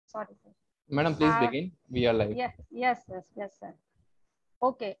Sorry, sir. Madam, please begin. We are live. Yes, sir.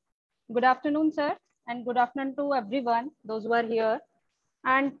 Okay. Good afternoon, sir, and good afternoon to everyone, those who are here.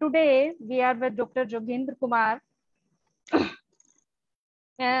 And today we are with Dr. Jogendra Kumar.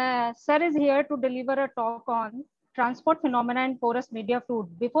 Sir is here to deliver a talk on transport phenomena in porous media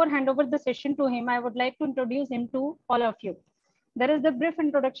fluid. Before hand over the session to him, I would like to introduce him to all of you. There is the brief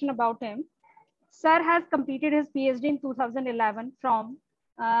introduction about him. Sir has completed his PhD in 2011 from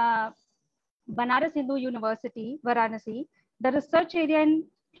Banaras Hindu University, Varanasi. The research area in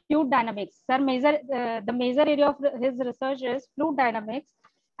fluid dynamics. Sir, the major area of his research is fluid dynamics,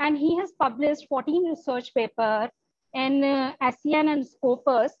 and he has published 14 research papers in ASEAN and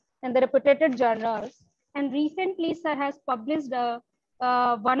Scopus in the reputed journals. And recently, sir has published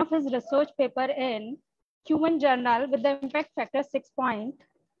one of his research paper in Human Journal with the impact factor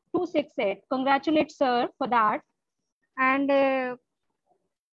 6.268. Congratulate sir for that. And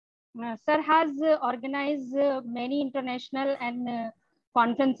sir has organized many international and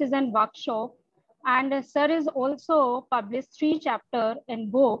conferences and workshops, and sir is also published 3 chapters in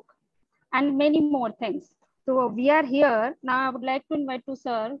book and many more things. So we are here now. I would like to invite to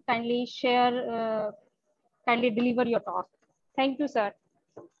sir, kindly share, kindly deliver your talk. Thank you, sir.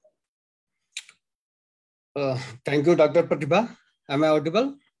 Thank you, Dr. Pratibha. Am I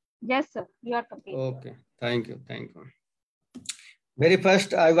audible? Yes, sir. You are complete. Okay. Thank you. Very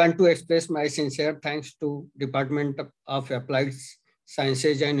first, I want to express my sincere thanks to Department of Applied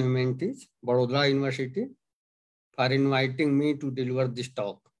Sciences and Humanities, Baroda University, for inviting me to deliver this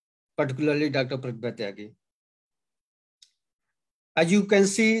talk, particularly Dr. Pratibha Tyagi. As you can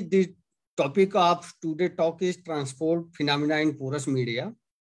see, the topic of today's talk is transport phenomena in porous media.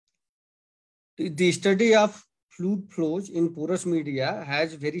 The study of fluid flows in porous media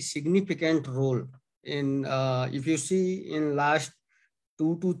has very significant role in, if you see in last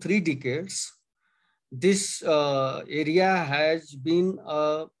 2 to 3 decades, this area has been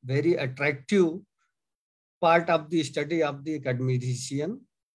a very attractive part of the study of the academician,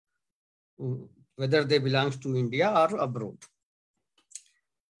 whether they belong to India or abroad.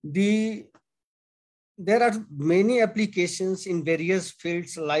 There are many applications in various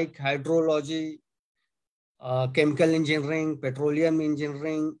fields like hydrology, chemical engineering, petroleum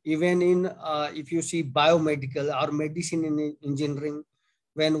engineering, even in, if you see biomedical or medicine engineering,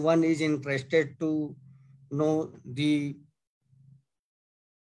 when one is interested to know the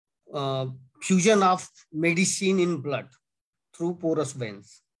fusion of medicine in blood through porous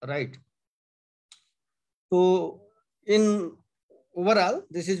veins, right? So in overall,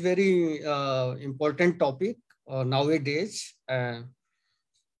 this is very important topic nowadays.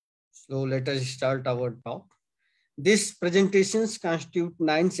 So let us start our talk. These presentations constitute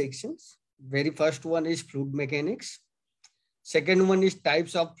 9 sections. Very first one is fluid mechanics. Second one is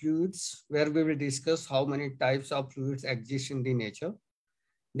types of fluids, where we will discuss how many types of fluids exist in the nature.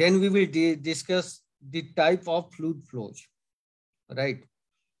 Then we will discuss the type of fluid flows, right?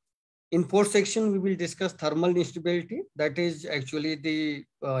 In fourth section, we will discuss thermal instability. That is actually the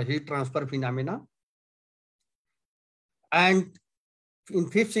heat transfer phenomena. And in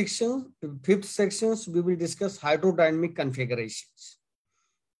fifth section, we will discuss hydrodynamic configurations.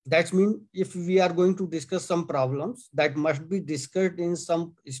 That means if we are going to discuss some problems that must be discussed in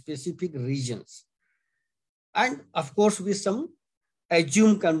some specific regions. And of course, with some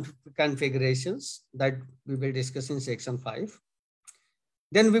assumed configurations that we will discuss in section 5.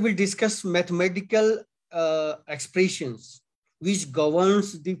 Then we will discuss mathematical expressions which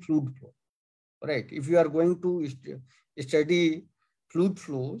governs the fluid flow, right? If you are going to study fluid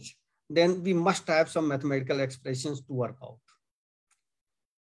flows, then we must have some mathematical expressions to work out.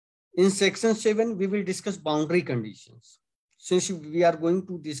 In section 7, we will discuss boundary conditions. Since we are going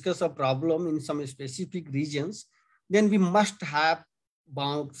to discuss a problem in some specific regions, then we must have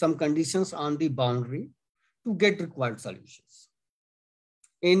some conditions on the boundary to get required solutions.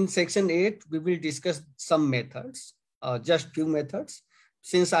 In section 8, we will discuss some methods, just few methods.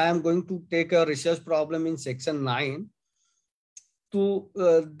 Since I am going to take a research problem in section 9,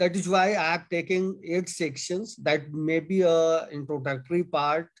 that is why I have taken 8 sections. That may be an introductory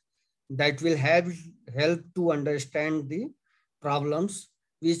part that will help to understand the problems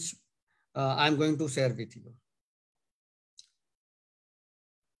which I'm going to share with you.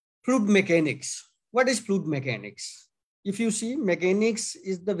 Fluid mechanics. What is fluid mechanics? If you see, mechanics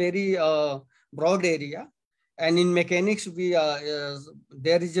is the very broad area, and in mechanics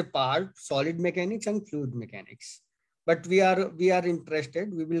there is a part solid mechanics and fluid mechanics. But we are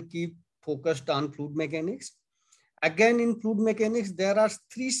interested. We will keep focused on fluid mechanics. Again, in fluid mechanics, there are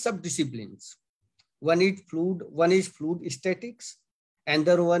 3 subdisciplines. One is fluid statics,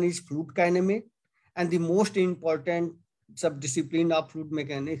 Another one is fluid dynamics. And the most important subdiscipline of fluid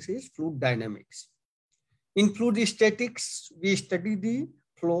mechanics is fluid dynamics. In fluid statics, we study the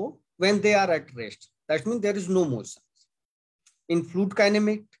flow when they are at rest. That means there is no motion. In fluid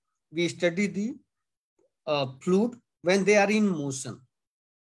kinetics, we study the fluid when they are in motion.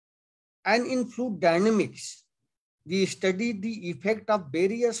 And in fluid dynamics, we study the effect of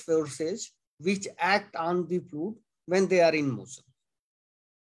various forces which act on the fluid when they are in motion.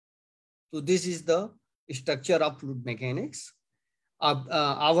 So this is the structure of fluid mechanics.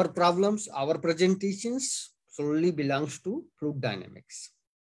 Our problems, our presentations solely belongs to fluid dynamics.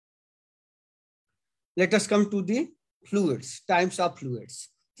 Let us come to the fluids, types of fluids.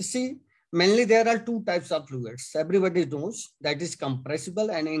 You see, mainly there are two types of fluids. Everybody knows, that is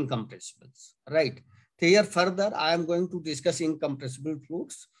compressible and incompressible, right? Here further, I am going to discuss incompressible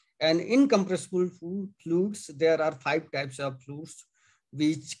fluids. And incompressible fluids, there are 5 types of fluids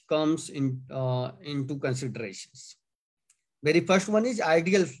which comes into considerations. Very first one is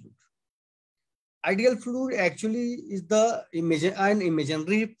ideal fluid. Ideal fluid actually is an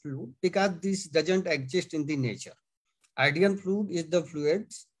imaginary fluid because this doesn't exist in the nature. Ideal fluid is the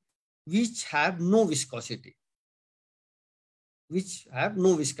fluids which have no viscosity. What is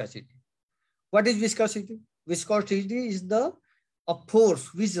viscosity? Viscosity is a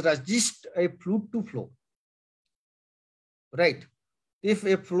force which resists a fluid to flow. Right? If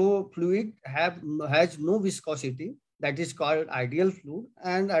a fluid has no viscosity, that is called ideal fluid,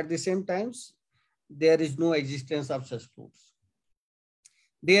 and at the same time, there is no existence of such fluids.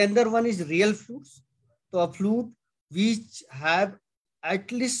 The other one is real fluids. So a fluid which have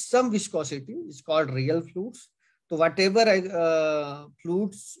at least some viscosity is called real fluids. So whatever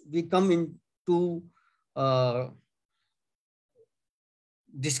fluids we come into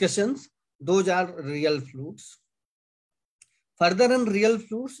discussions, those are real fluids. Further, in real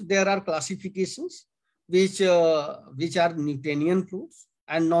fluids, there are classifications which are Newtonian fluids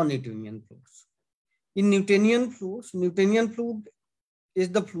and non-Newtonian fluids. In Newtonian fluid is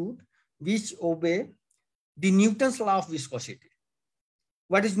the fluid which obey the Newton's law of viscosity.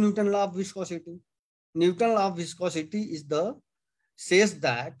 What is Newton's law of viscosity? Newton's law of viscosity says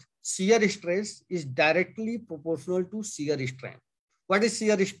that shear stress is directly proportional to shear strain. What is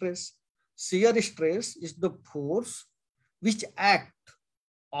shear stress? Shear stress is the force which act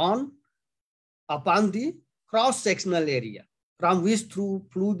upon the cross-sectional area from which through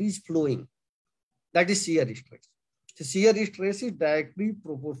fluid is flowing. That is shear stress. So shear stress is directly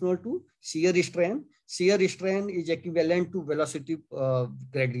proportional to shear strain. Shear strain is equivalent to velocity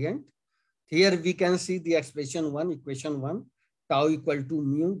gradient. Here we can see the equation 1, tau equal to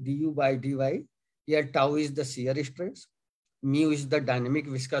mu du by dy. Here tau is the shear stress. Mu is the dynamic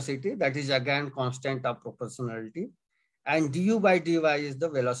viscosity. That is again constant of proportionality. And du by dy is the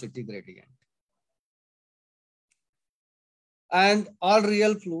velocity gradient. And all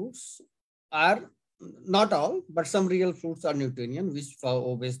real fluids are, not all, but some real fluids are Newtonian, which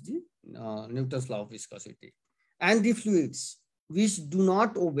obeys the Newton's law of viscosity. And the fluids which does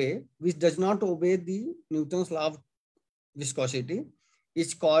not obey the Newton's law of viscosity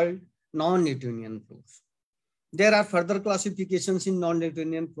is called non-Newtonian fluids. There are further classifications in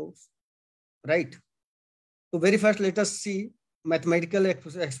non-Newtonian fluids, right? So very first, let us see mathematical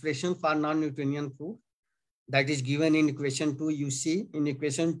expression for non-Newtonian fluid. That is given in equation 2. You see in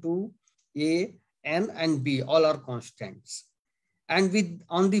equation 2, A, N, and B all are constants. And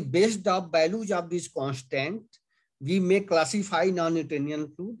on the basis of values of this constant, we may classify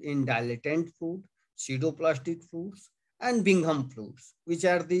non-Newtonian fluid in dilatant fluid, pseudoplastic fluids, and Bingham fluids, which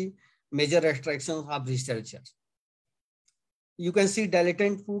are the major abstractions of researchers. You can see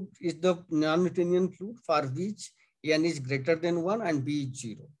dilatant fluid is the non-Newtonian fluid for which N is greater than 1 and B is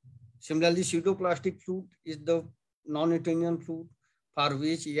 0. Similarly, pseudoplastic fluid is the non-Newtonian fluid for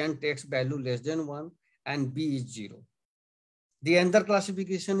which N takes value less than 1 and B is 0. The other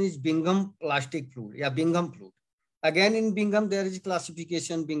classification is Bingham plastic fluid. Yeah, Bingham fluid. Again, in Bingham, there is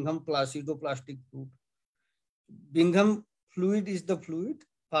classification Bingham pseudoplastic fluid. Bingham fluid is the fluid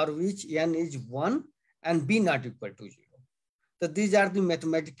for which N is 1 and B not equal to 0. So these are the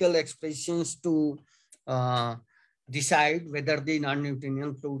mathematical expressions to decide whether the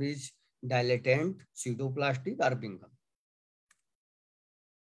non-Newtonian fluid is dilatant, pseudoplastic, or Bingham.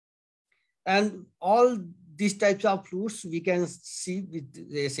 And all these types of fluids we can see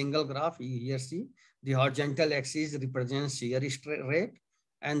with a single graph. You here see the horizontal axis represents shear rate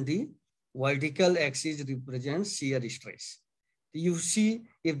and the vertical axis represents shear stress. You see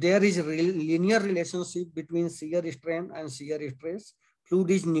if there is a linear relationship between shear strain and shear stress, fluid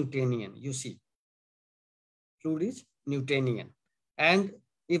is Newtonian. You see, fluid is Newtonian. And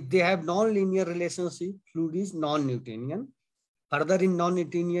if they have non-linear relationship, fluid is non-Newtonian. Further in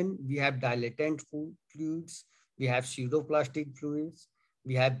non-Newtonian, we have dilatant fluids, we have pseudoplastic fluids,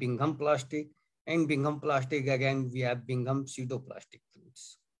 we have Bingham plastic, and Bingham plastic again, we have Bingham pseudoplastic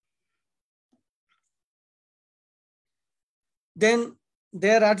fluids. Then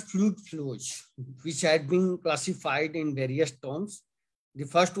there are fluid flows, which had been classified in various terms. The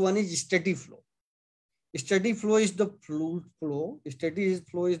first one is steady flow. Steady flow is the fluid flow. Steady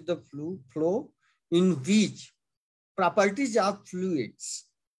flow is the fluid flow in which properties of fluids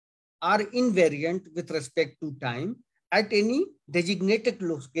are invariant with respect to time at any designated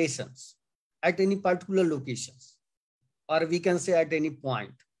locations, at any particular locations, or we can say at any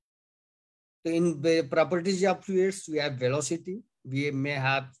point. So in the properties of fluids, we have velocity, we may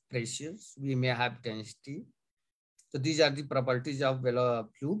have pressures, we may have density. So these are the properties of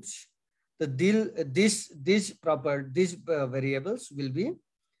fluids. So these variables will be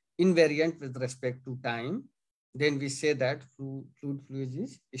invariant with respect to time. Then we say that fluid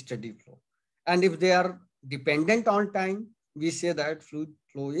is steady flow. And if they are dependent on time, we say that fluid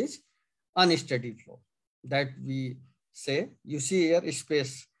flow is unsteady flow. That we say, you see here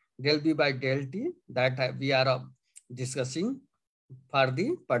space del B by del T that we are discussing for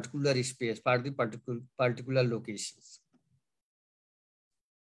the particular space, for the particular locations.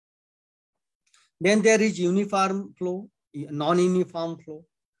 Then there is uniform flow, non-uniform flow.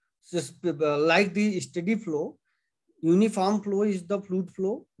 Just like the steady flow, uniform flow is the fluid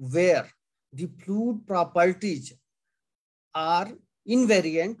flow where the fluid properties are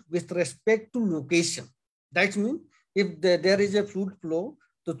invariant with respect to location. That means if there is a fluid flow,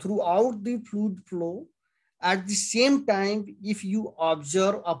 so throughout the fluid flow, at the same time, if you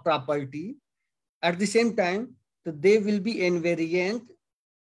observe a property, at the same time, so they will be invariant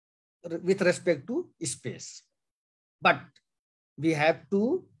with respect to space. But we have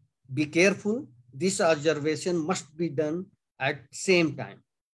to be careful. This observation must be done at same time,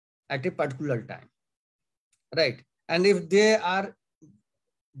 at a particular time, right? And if they are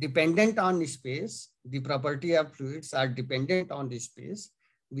dependent on space, the property of fluids are dependent on the space,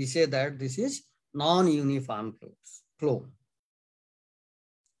 we say that this is non-uniform flow.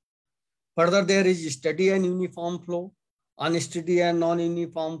 Further, there is steady and uniform flow, unsteady and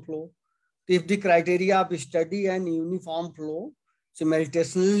non-uniform flow. If the criteria of steady and uniform flow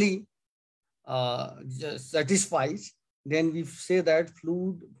simultaneously satisfies, then we say that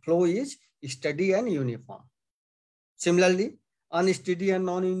fluid flow is steady and uniform. Similarly, unsteady and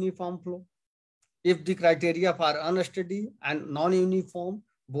non-uniform flow. If the criteria for unsteady and non-uniform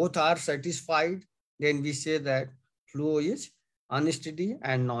both are satisfied, then we say that flow is unsteady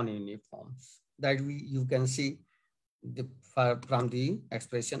and non-uniform. That you can see from the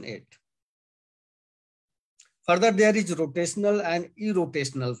expression 8. Further, there is rotational and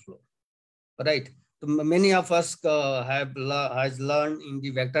irrotational flow, right? So many of us has learned in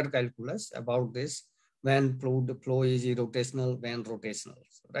the vector calculus about this, when flow is irrotational, when rotational,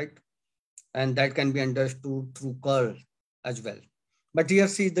 right? And that can be understood through curl as well. But here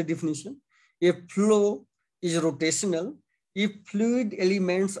see the definition. If flow is rotational, if fluid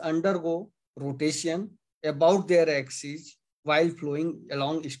elements undergo rotation about their axis while flowing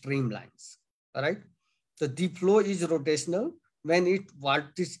along streamlines, all right? So the flow is rotational when its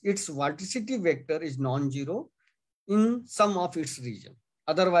vorticity vector is non-zero in some of its region.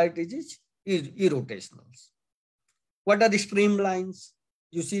 Otherwise, it is irrotational. What are the streamlines?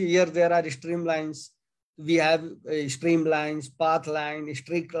 You see here there are streamlines. We have streamlines, path line,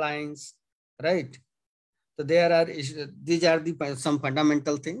 streak lines, right? So there are these are some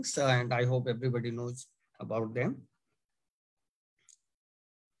fundamental things, and I hope everybody knows about them.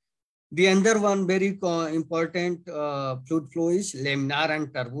 The other one very important fluid flow is laminar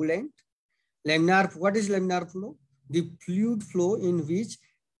and turbulent. Laminar, what is laminar flow? The fluid flow in which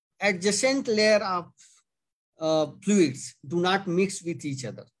adjacent layer of fluids do not mix with each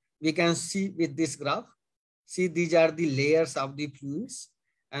other. We can see with this graph. See, these are the layers of the fluids,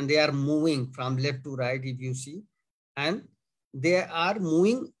 and they are moving from left to right, if you see, and they are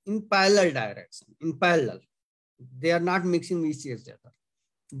moving in parallel direction, in parallel. They are not mixing with each other.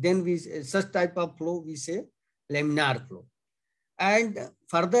 Then such type of flow we say laminar flow. And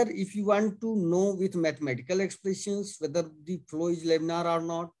further, if you want to know with mathematical expressions whether the flow is laminar or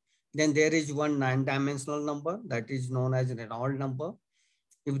not, then there is one 9-dimensional number that is known as Reynolds number.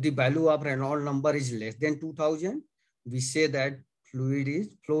 If the value of Reynolds number is less than 2000, we say that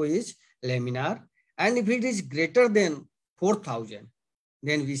flow is laminar. And if it is greater than 4000,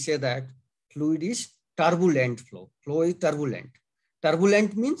 then we say that fluid is turbulent flow. Flow is turbulent.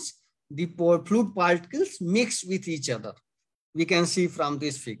 Turbulent means the fluid particles mix with each other. We can see from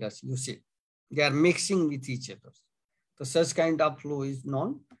these figures, you see, they are mixing with each other. So such kind of flow is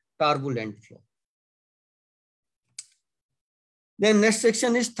non-turbulent flow. Then next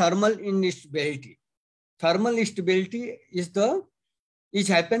section is thermal instability. Thermal instability is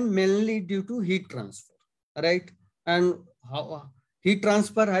happen mainly due to heat transfer, right? And how heat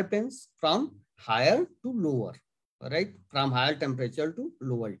transfer happens from higher to lower, right? From higher temperature to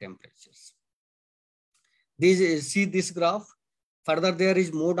lower temperatures. See this graph. Further, there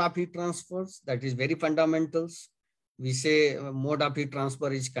is mode of heat transfers. That is very fundamentals. We say mode of heat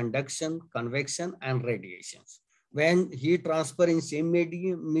transfer is conduction, convection, and radiations. When heat transfer in same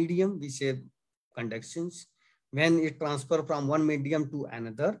medium, we say conductions. When it transfer from one medium to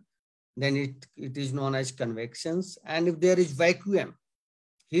another, then it is known as convections. And if there is vacuum,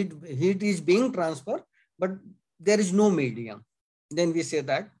 heat is being transferred, but there is no medium, then we say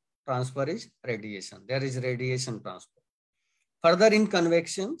that transfer is radiation. There is radiation transfer. Further, in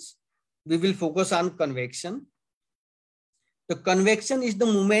convections, we will focus on convection. The convection is the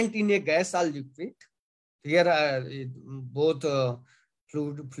movement in a gas or liquid. Here, both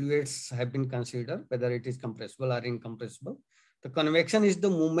fluids have been considered, whether it is compressible or incompressible. The convection is the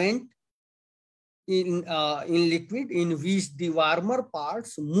movement in liquid in which the warmer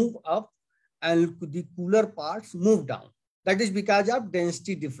parts move up and the cooler parts move down. That is because of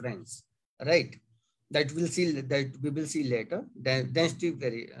density difference, right? That we will see later. Density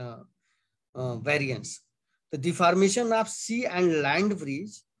variance. The deformation of sea and land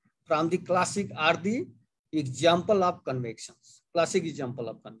bridge from the classic are the example of convections. Classic example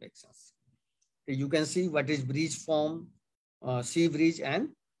of convections. You can see what is bridge form, sea bridge and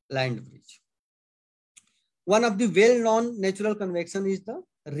land bridge. One of the well-known natural convection is the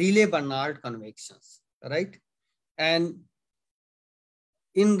Rayleigh-Bernard convections, right? And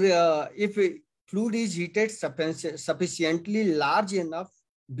if a fluid is heated sufficiently large enough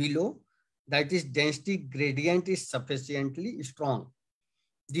below, that is density gradient is sufficiently strong,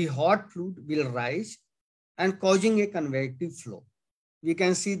 the hot fluid will rise and causing a convective flow. We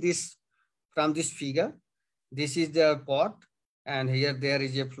can see this from this figure. This is the pot, and here there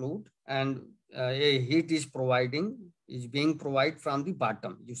is a fluid, and a heat is being provided from the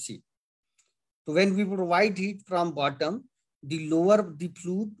bottom, you see. So when we provide heat from bottom, the lower the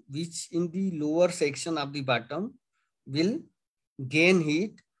fluid, which in the lower section of the bottom, will gain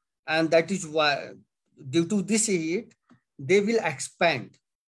heat, and that is why due to this heat, they will expand,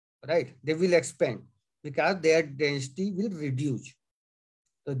 right? They will expand because their density will reduce.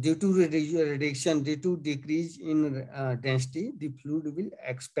 So due to reduction, due to decrease in density, the fluid will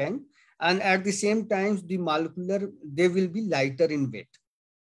expand, and at the same time, the molecular, they will be lighter in weight.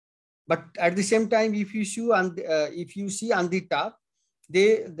 But at the same time, if you see on the top,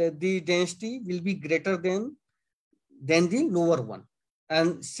 the density will be greater than the lower one.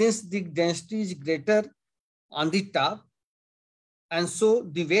 And since the density is greater on the top, and so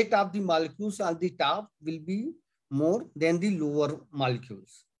the weight of the molecules on the top will be more than the lower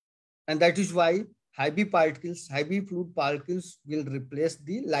molecules. And that is why heavy fluid particles will replace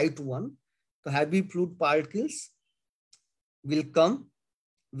the light one. So heavy fluid particles will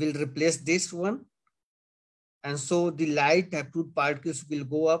replace this one. And so the light fluid particles will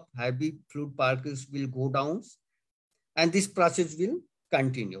go up, heavy fluid particles will go down. And this process will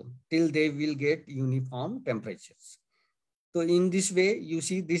continue till they will get uniform temperatures. So in this way, you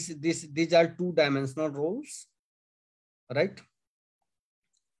see these are two-dimensional roles, right?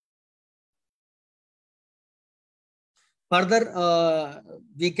 Further,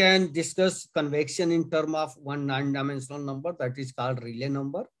 we can discuss convection in terms of one non-dimensional number that is called Rayleigh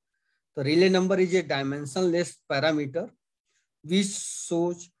number. The Rayleigh number is a dimensionless parameter which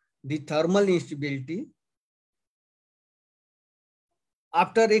shows the thermal instability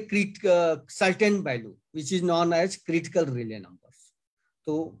after a certain value, which is known as critical Rayleigh numbers.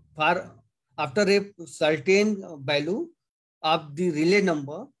 So after a certain value of the Rayleigh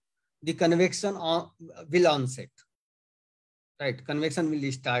number, the convection will onset. Right, convection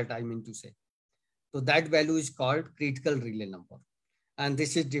will start, I mean to say. So that value is called critical Rayleigh number. And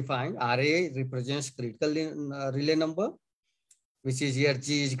this is defined, Ra represents critical Rayleigh number, which is here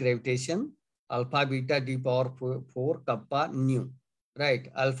G is gravitation, alpha, beta, d power 4, kappa, nu.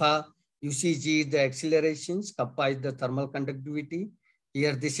 Right, alpha, you see G is the accelerations, kappa is the thermal conductivity.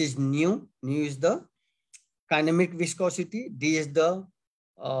 Here this is nu is the kinematic viscosity, d is the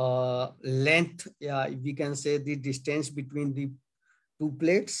length, we can say the distance between the two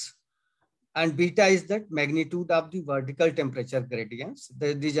plates, and beta is the magnitude of the vertical temperature gradients.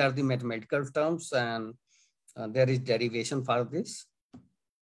 These are the mathematical terms, and there is derivation for this.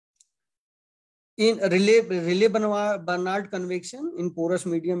 In Rayleigh-Bernard convection in porous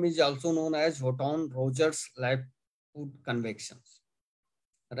medium is also known as Houghton-Rogers-Lightfoot convections,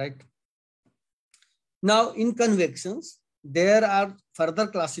 right? Now in convections, there are further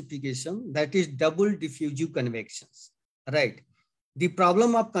classification, that is double diffusive convections, right? The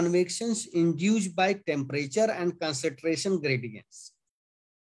problem of convections induced by temperature and concentration gradients.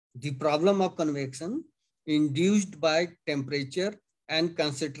 The problem of convection induced by temperature and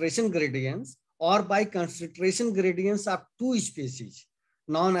concentration gradients, or by concentration gradients of two species,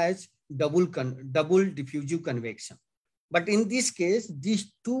 known as double diffusive convection. But in this case,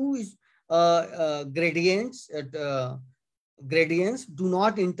 these two gradients do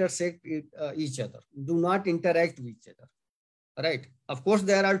not intersect each other, do not interact with each other, right? Of course,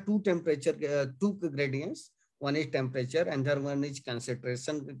 there are two gradients. One is temperature and the other one is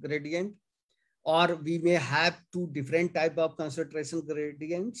concentration gradient, or we may have two different type of concentration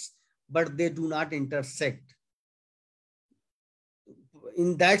gradients, but they do not intersect.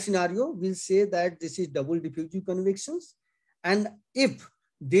 In that scenario, we'll say that this is double diffusive convections. And if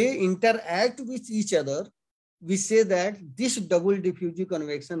they interact with each other, we say that this double diffusive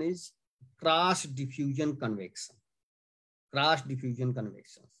convection is cross diffusion convection. Cross diffusion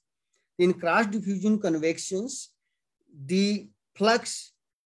convections. In cross diffusion convections, the flux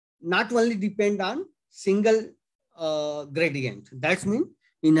not only depend on single gradient. That means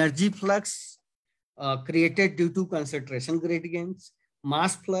energy flux created due to concentration gradients,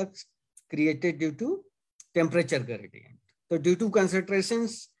 mass flux created due to temperature gradient. So due to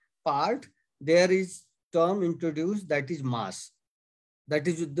concentrations part, there is term introduced, that is mass. That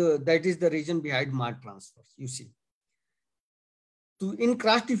is the reason behind mass transfer, you see. In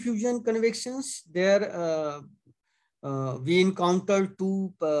cross diffusion convections, there we encounter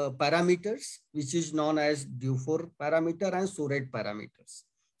two parameters, which is known as Dufour parameter and Soret parameters,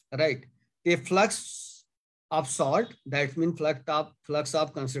 right? The flux of salt, that means flux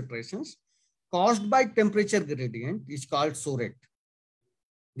of concentrations, caused by temperature gradient is called Soret.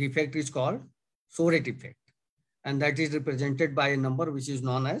 The effect is called Soret effect. And that is represented by a number which is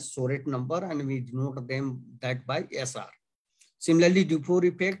known as Soret number, and we denote them that by SR. Similarly, Dufour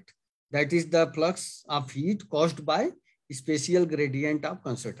effect, that is the flux of heat caused by spatial gradient of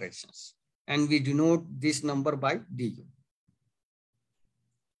concentrations. And we denote this number by du.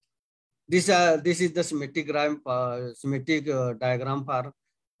 This is the symmetric diagram for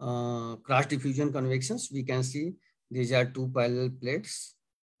cross diffusion convections. We can see these are two parallel plates,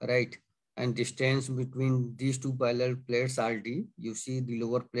 right? And distance between these two parallel plates are d. You see the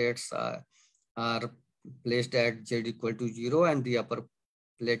lower plates are placed at z equal to 0, and the upper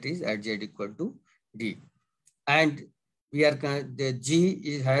plate is at z equal to d. And we are the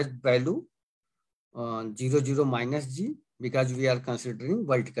g has value 0, 0 minus g, because we are considering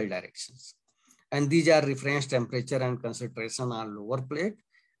vertical directions. And these are reference temperature and concentration on lower plate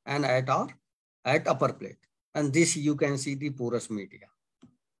and at upper plate. And this you can see the porous media,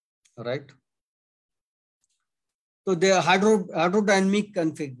 right? So the hydrodynamic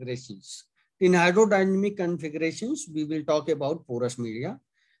configurations. In hydrodynamic configurations, we will talk about porous media.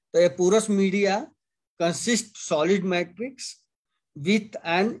 So a porous media consists solid matrix with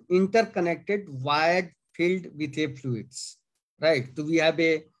an interconnected wired filled with a fluids, right? So we have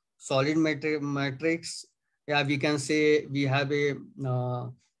a solid matrix. Yeah, we can say we have a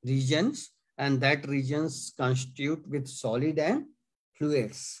regions, and that regions constitute with solid and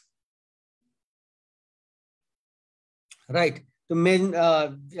fluids, right? So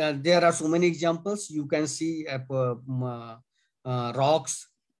there are so many examples. You can see rocks,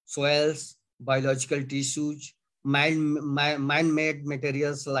 soils, biological tissues, man-made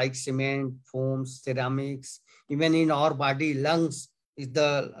materials like cement, foams, ceramics. Even in our body, lungs is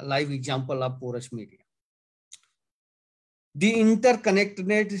the live example of porous media. The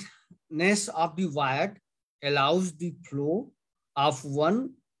interconnectedness of the wire allows the flow of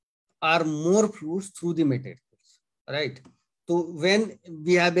one or more fluids through the materials, right? So when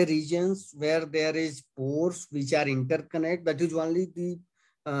we have a regions where there is pores which are interconnected, that is only the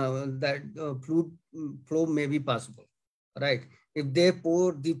fluid flow may be possible, right? If they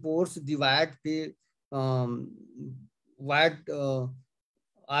pour the pores, the wired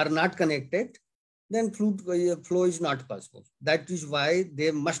are not connected, then fluid flow is not possible. That is why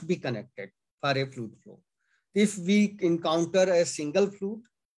they must be connected for a fluid flow. If we encounter a single fluid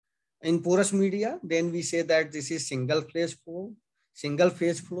in porous media, then we say that this is single phase flow.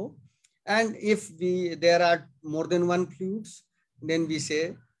 And if there are more than one fluids, then we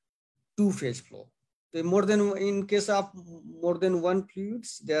say two-phase flow. So in case of more than one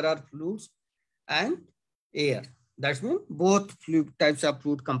fluids, there are fluids and air. That means both fluid types of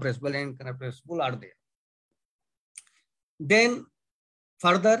fluid, compressible and incompressible, are there. Then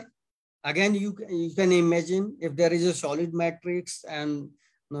further, again, you can imagine if there is a solid matrix and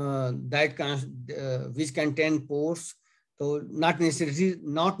which contain pores. So not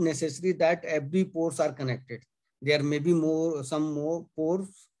necessary that every pores are connected. There may be some more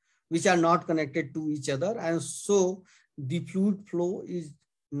pores which are not connected to each other, and so the fluid flow is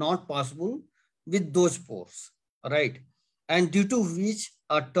not possible with those pores, right? And due to which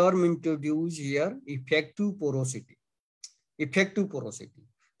a term introduced here, effective porosity. Effective porosity.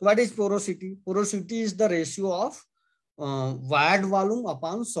 What is porosity? Porosity is the ratio of wide volume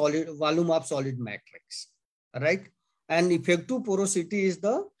upon solid volume of solid matrix, right? And effective porosity is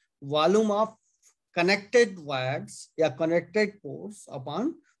the volume of connected wires, connected pores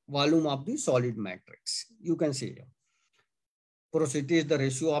upon volume of the solid matrix. You can see here. Porosity is the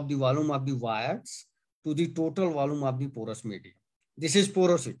ratio of the volume of the wires to the total volume of the porous medium. This is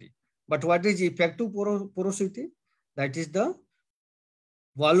porosity. But what is effective porosity? That is the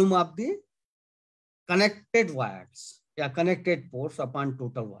volume of the connected wires, connected pores upon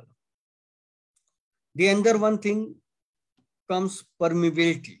total volume. The other one thing comes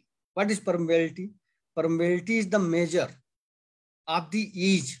permeability. What is permeability? Permeability is the measure of the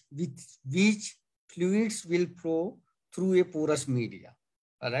ease with which fluids will flow through a porous media.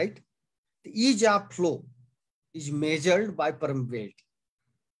 All right. The ease of flow is measured by permeability.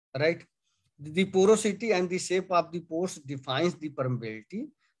 Right. The porosity and the shape of the pores defines the permeability.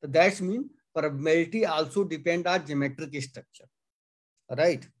 So that means permeability also depends on geometric structure.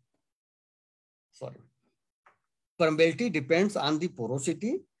 Right. Sorry. Permeability depends on the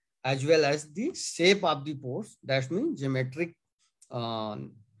porosity as well as the shape of the pores. That means geometric part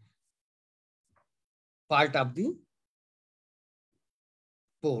of the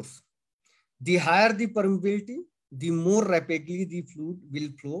pores. The higher the permeability, the more rapidly the fluid will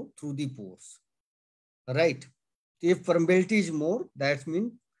flow through the pores. Right. If permeability is more, that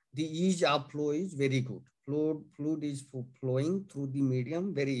means the ease of flow is very good. Fluid is flowing through the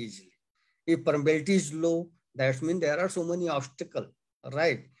medium very easily. If permeability is low, that means there are so many obstacles,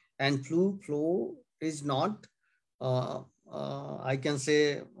 right? And fluid flow is not, I can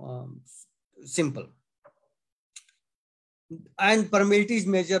say, simple. And permeability is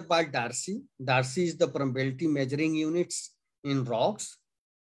measured by Darcy. Darcy is the permeability measuring units in rocks.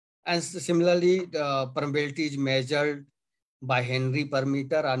 And similarly, the permeability is measured by Henry per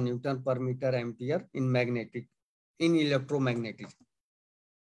meter or Newton per meter ampere in electromagnetism.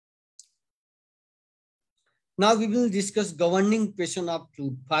 Now we will discuss governing question of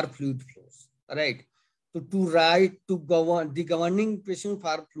fluid flows. Right. So to govern the governing question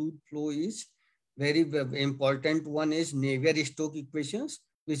for fluid flow is very important. One is Navier-Stokes equations,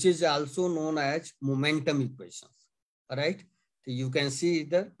 which is also known as momentum equations. Right. So you can see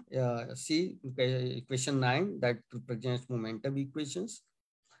the equation 9 that represents momentum equations.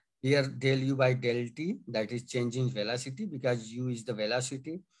 Here del U by del T, that is changing velocity because U is the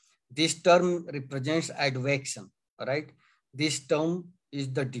velocity. This term represents advection, right? This term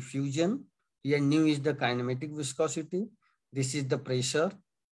is the diffusion. Here nu is the kinematic viscosity. This is the pressure.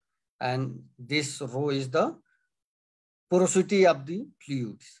 And this rho is the porosity of the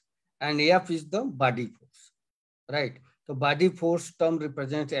fluids. And F is the body force, right? So body force term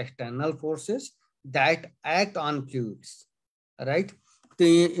represents external forces that act on fluids, right?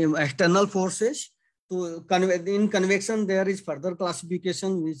 The external forces, in convection, there is further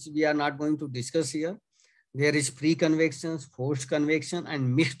classification, which we are not going to discuss here. There is free convections, forced convection,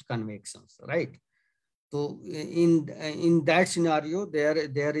 and mixed convections, right? So in that scenario,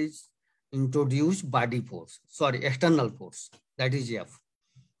 there is introduced body force, external force, that is F.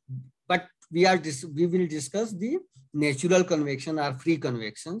 But we will discuss the natural convection or free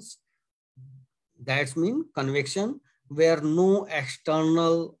convections. That means convection where no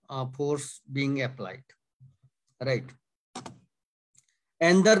external force being applied, right?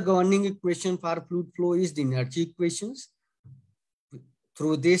 Another governing equation for fluid flow is the energy equations.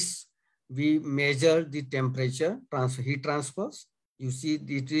 Through this, we measure the temperature, heat transfers. You see,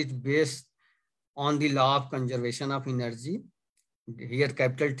 it is based on the law of conservation of energy. Here,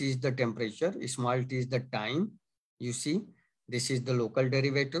 capital T is the temperature, small t is the time. You see, this is the local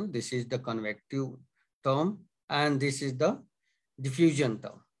derivative, this is the convective term, and this is the diffusion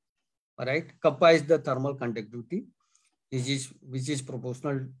term. All right, kappa is the thermal conductivity, which is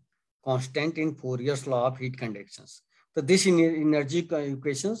proportional constant in Fourier's law of heat conductions. So this energy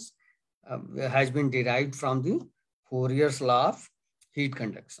equations has been derived from the Fourier's law of heat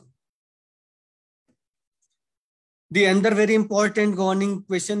conduction. The other very important governing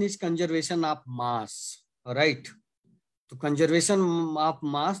question is conservation of mass. All right. So conservation of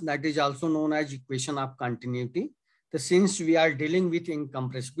mass, that is also known as equation of continuity. So since we are dealing with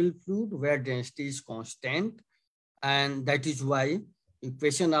incompressible fluid where density is constant, and that is why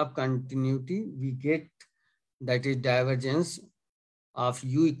equation of continuity we get, that is divergence of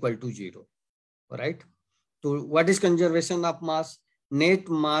u equal to 0, right? So what is conservation of mass? Net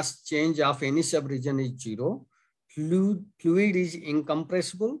mass change of any subregion is 0. Fluid is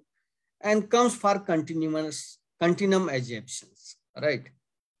incompressible and comes for continuum assumptions, right?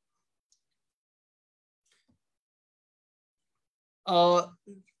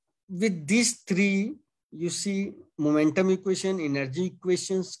 With these three, you see momentum equation, energy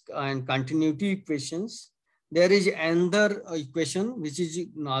equations, and continuity equations. There is another equation which is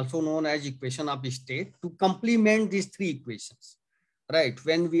also known as equation of state to complement these three equations, right?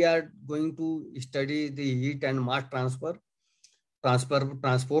 When we are going to study the heat and mass transport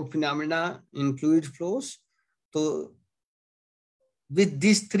phenomena in fluid flows. So with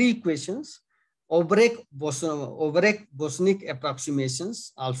these three equations, Oberek-Bosnick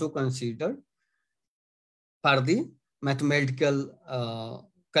approximations also considered for the mathematical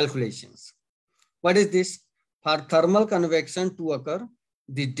calculations. What is this? For thermal convection to occur,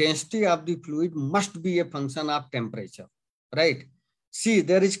 the density of the fluid must be a function of temperature, right? See,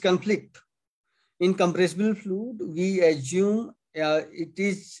 there is conflict. In compressible fluid, we assume it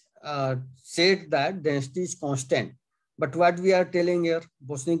is said that density is constant. But what we are telling here,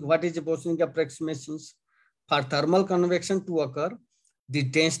 Bosnick, what is the Bosnick approximations? For thermal convection to occur, the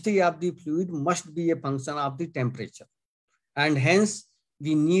density of the fluid must be a function of the temperature. And hence,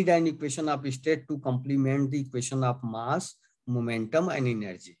 we need an equation of state to complement the equation of mass, momentum, and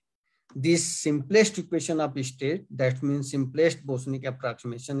energy. This simplest equation of state, that means simplest Bosnick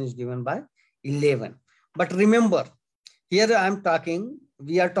approximation, is given by 11. But remember, here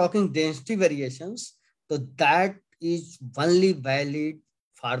we are talking density variations, so that is only valid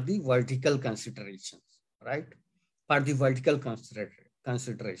for the vertical considerations, right? For the vertical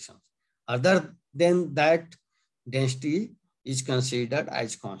considerations. Other than that, density is considered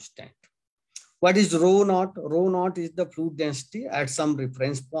as constant. What is rho naught? Rho naught is the fluid density at some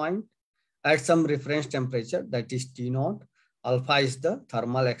reference point, at some reference temperature, that is T naught. Alpha is the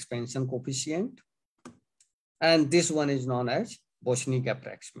thermal expansion coefficient. And this one is known as Bosnick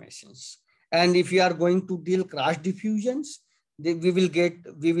approximations. And if you are going to deal cross diffusions, there will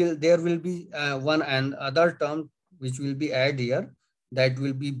be one and other term which will be added here. That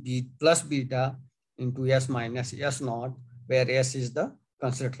will be B plus beta into S minus S naught, where S is the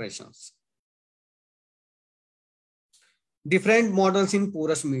concentrations. Different models in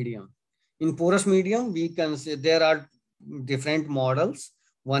porous medium. In porous medium, we can say there are different models.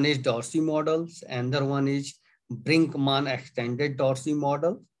 One is Dorsey models, another one is Brinkmann extended Dorsey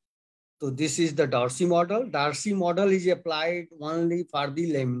model. So this is the Dorsey model. Dorsey model is applied only for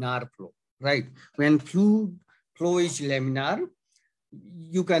the laminar flow, right? When fluid flow is laminar,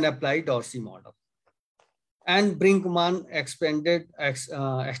 you can apply Dorsey model. And Brinkmann extended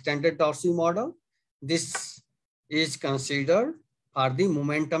Dorsey model, this is considered for the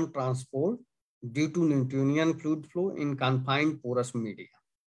momentum transport due to Newtonian fluid flow in confined porous media.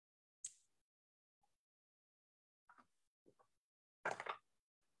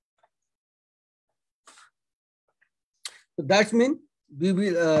 So that means we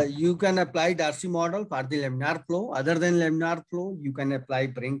will you can apply Dorsey model for the laminar flow. Other than laminar flow, you can apply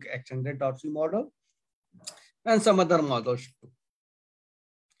Brink extended Dorsey model and some other models too.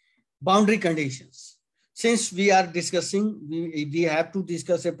 Boundary conditions. Since we are discussing, we have to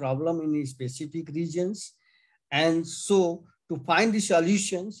discuss a problem in specific regions. And so to find the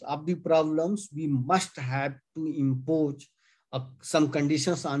solutions of the problems, we must have to impose some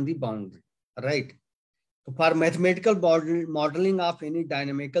conditions on the boundary, right? So for mathematical modeling of any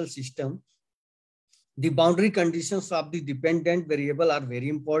dynamical system, the boundary conditions of the dependent variable are very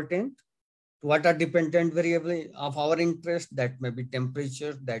important. What are dependent variables of our interest? That may be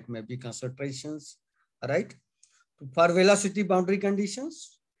temperature, that may be concentrations, right? For velocity boundary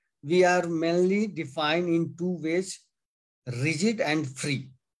conditions, we are mainly defined in two ways, rigid and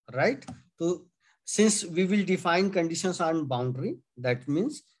free, right? So since we will define conditions on boundary, that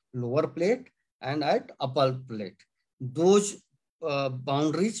means lower plate and at upper plate. Those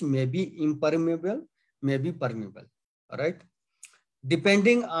boundaries may be impermeable, may be permeable, right?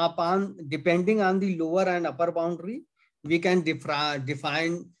 Depending on the lower and upper boundary, we can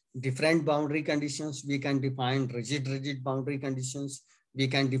define different boundary conditions. We can define rigid boundary conditions. We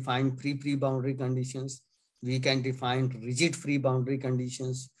can define free boundary conditions. We can define rigid free boundary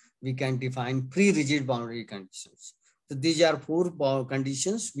conditions. We can define free rigid boundary conditions. So these are four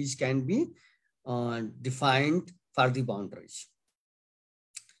conditions which can be defined for the boundaries.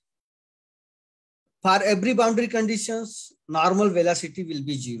 For every boundary conditions, normal velocity will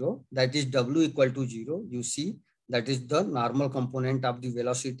be 0. That is W equal to 0. You see, that is the normal component of the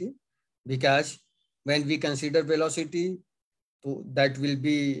velocity, because when we consider velocity, so that will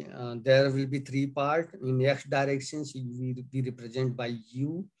be, there will be 3 parts. In x directions, we represent by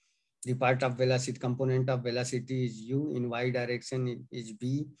U. The part of velocity, component of velocity is U. In y direction is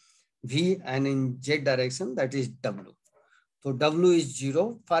V, and in z direction, that is W. So W is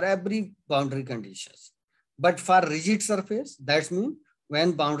 0 for every boundary conditions. But for rigid surface, that means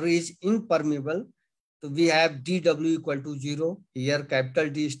when boundary is impermeable, so we have dW equal to 0. Here capital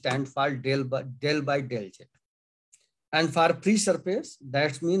D stands for del by del Z. And for free surface,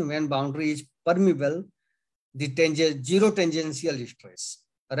 that means when boundary is permeable, the zero tangential stress,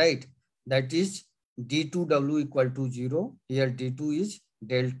 right? That is d2W equal to 0. Here d2 is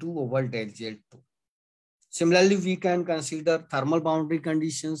del 2 over del Z2. Similarly, we can consider thermal boundary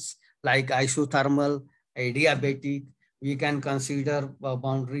conditions like isothermal, adiabatic. We can consider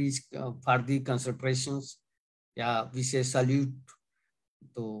boundaries for the concentrations. Yeah, we say solute.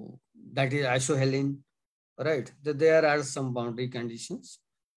 So that is isohelene, right? There are some boundary conditions.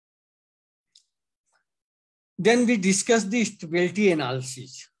 Then we discuss the stability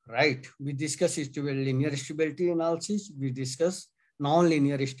analysis, right? We discuss linear stability analysis. We discuss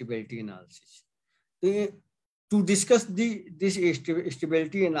non-linear stability analysis. To discuss this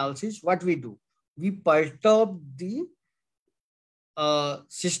stability analysis, what we do? We perturb the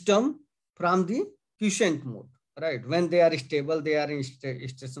system from the quiescent mode, right? When they are stable, they are in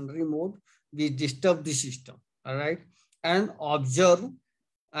stationary mode. We disturb the system, all right, and observe,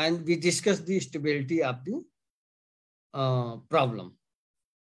 and we discuss the stability of the problem.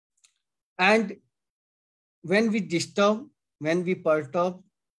 And when we perturb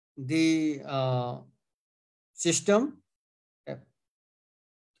the system,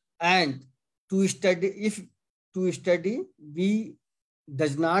 and to study we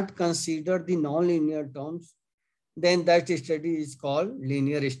does not consider the non-linear terms, then that study is called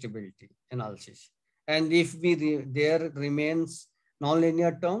linear stability analysis. And if there remains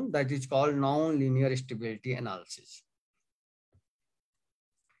non-linear term, that is called non-linear stability analysis.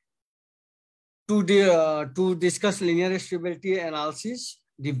 To discuss linear stability analysis,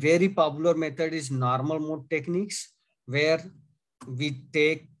 the very popular method is normal mode techniques, where we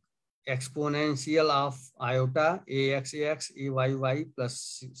take exponential of iota ax, ayy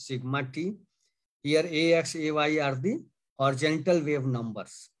plus sigma t. Here ax, ay are the horizontal wave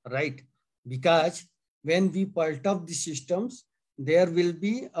numbers, right? Because when we perturb the systems, there will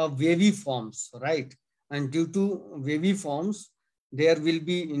be a wavy forms, right? And due to wavy forms, there will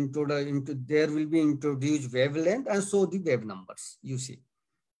be introduced wavelength, and so the wave numbers, you see.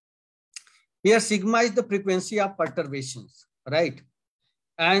 Here sigma is the frequency of perturbations, right?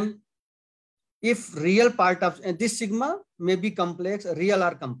 And if real part of, and this sigma may be complex, real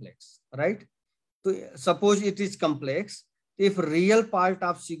or complex, right? So suppose it is complex. If real part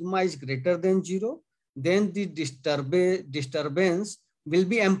of sigma is greater than 0, then the disturbance will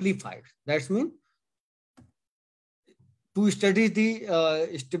be amplified. That means to study the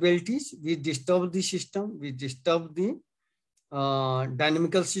stabilities, we disturb the system, we disturb the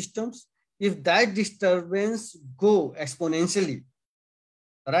dynamical systems. If that disturbance go exponentially,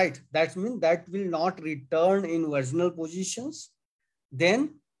 right, that means that will not return in original positions,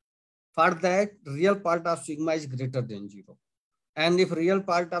 then for that real part of sigma is greater than 0. And if real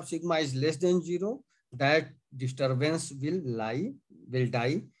part of sigma is less than 0, that disturbance will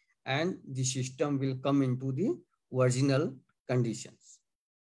die, and the system will come into the original conditions,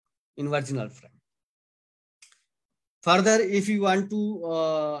 in original frame. Further, if you want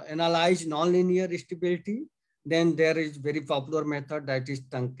to analyze nonlinear stability, then there is very popular method, that is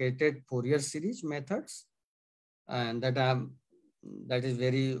truncated Fourier series methods, and that is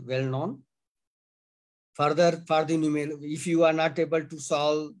very well known. Further, for the numerical, if you are not able to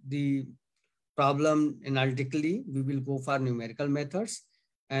solve the problem analytically, we will go for numerical methods,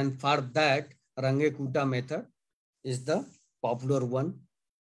 and for that, Runge-Kutta method is the popular one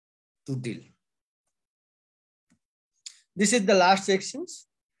to deal. This is the last sections.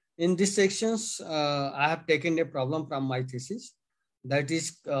 In these sections, I have taken a problem from my thesis, that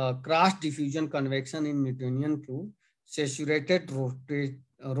is cross diffusion convection in Newtonian fluid, saturated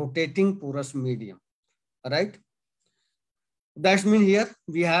rotating porous medium, right? That means here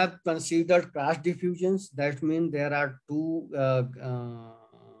we have considered cross diffusions. That means there are two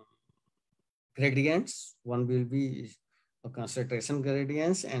gradients. One will be a concentration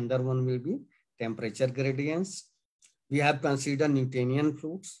gradients, and other one will be temperature gradients. We have considered Newtonian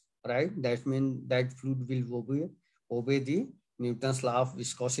fluids, right? That means that fluid will obey the Newton's law of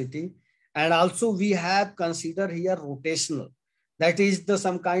viscosity. And also we have considered here rotational. That is the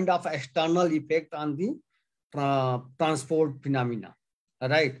some kind of external effect on the transport phenomena,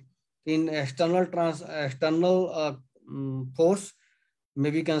 right? In external force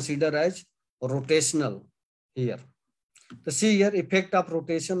may be considered as rotational here. So see here, effect of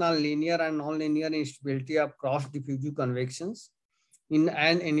rotation on linear and non-linear instability of cross-diffusive convections in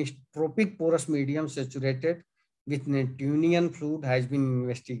an anisotropic porous medium saturated with Newtonian fluid has been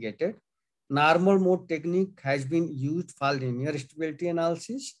investigated. Normal mode technique has been used for linear stability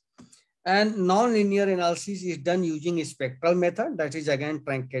analysis, and non-linear analysis is done using a spectral method, that is again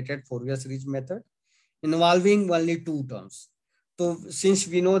truncated Fourier series method, involving only two terms. So since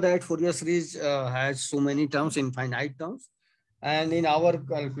we know that Fourier series has so many terms, infinite terms, and in our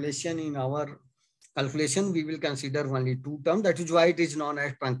calculation, we will consider only two terms. That is why it is known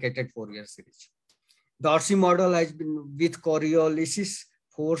as truncated Fourier series. Dorsey model has been with Coriolis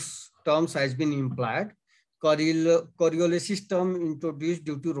force terms has been implied. Coriolis term introduced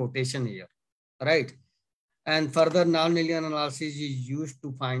due to rotation here, right? And further non-linear analysis is used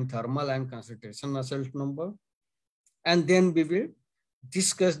to find thermal and concentration Nusselt number. And then we will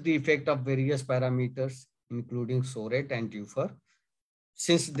discuss the effect of various parameters, including show rate and Duffer.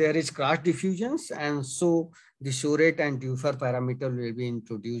 Since there is cross diffusions, and so the show rate and Duffer parameter will be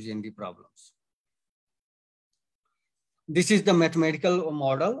introduced in the problems. This is the mathematical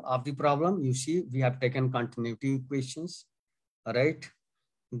model of the problem. You see, we have taken continuity equations, right?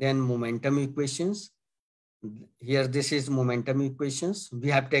 Then momentum equations. Here, this is momentum equations. We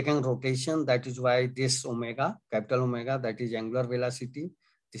have taken rotation. That is why this omega, capital omega, that is angular velocity.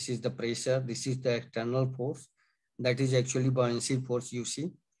 This is the pressure. This is the external force. That is actually buoyancy force, you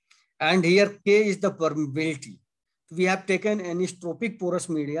see. And here, K is the permeability. We have taken anisotropic porous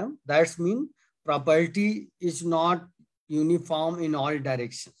medium. That means property is not uniform in all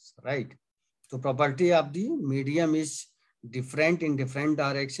directions, right? So property of the medium is different in different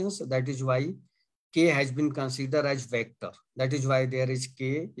directions. That is why K has been considered as vector. That is why there is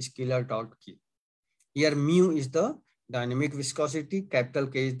K scalar dot K. Here mu is the dynamic viscosity, capital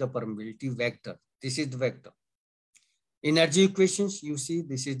K is the permeability vector. This is the vector. Energy equations, you see,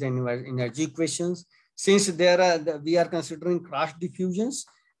 this is the energy equations. Since we are considering cross diffusions,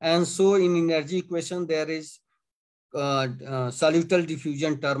 and so in energy equation there is solutal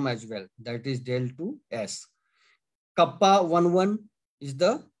diffusion term as well, that is del 2S. Kappa 11 is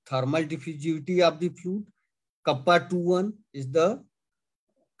the thermal diffusivity of the fluid. Kappa 21 is the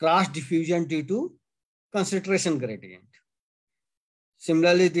cross diffusion due to concentration gradient.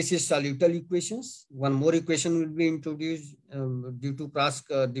 Similarly, this is solutal equations. One more equation will be introduced due to cross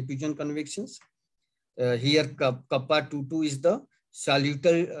diffusion convections. Here kappa 22 is the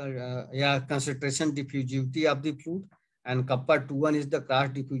solutal concentration diffusivity of the fluid, and kappa 21 is the cross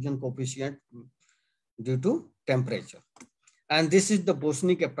diffusion coefficient due to temperature. And this is the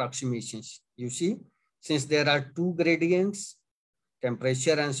Bosnick approximations. You see, since there are two gradients,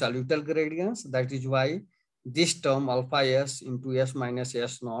 temperature and solutal gradients, that is why this term alpha S into S minus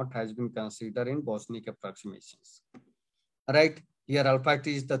S naught has been considered in Bosnick approximations. Right? Here alpha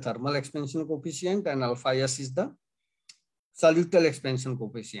T is the thermal expansion coefficient and alpha S is the solutal expansion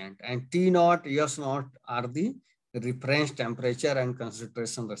coefficient, and T naught, S naught are the reference temperature and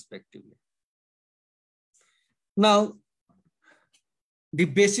concentration respectively. Now, the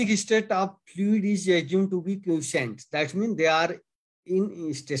basic state of fluid is assumed to be quiescent. That means they are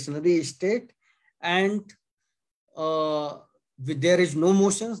in stationary state and there is no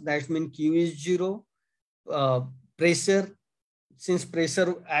motions. That means Q is 0. Pressure, since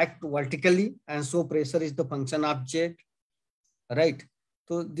pressure acts vertically, and so pressure is the function of Z. Right.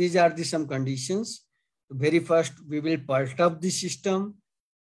 So these are the some conditions. Very first, we will perturb the system,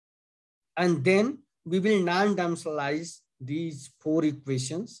 and then we will non-dimensionalize these four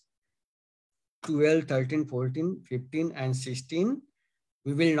equations, 12, 13, 14, 15, and 16.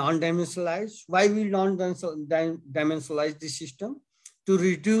 We will non-dimensionalize. Why we non-dimensionalize the system? To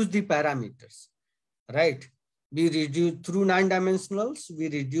reduce the parameters, right? We reduce through non-dimensionals, we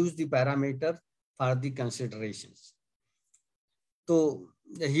reduce the parameter for the considerations. So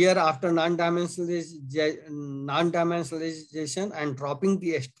here after non-dimensionalization and dropping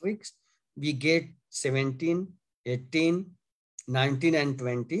the asterisks, we get 17, 18, 19, and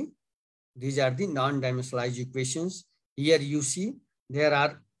 20. These are the non-dimensionalized equations. Here you see there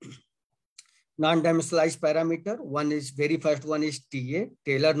are non-dimensionalized parameter. One is very first one is TA,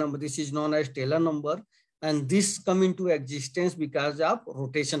 Taylor number. This is known as Taylor number, and this come into existence because of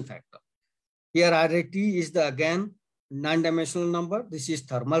rotation factor. Here RAT is the again non-dimensional number. This is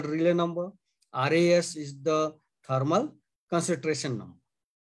thermal relay number. RAS is the thermal concentration number.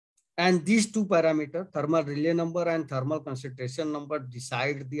 And these two parameters, thermal Rayleigh number and thermal concentration number,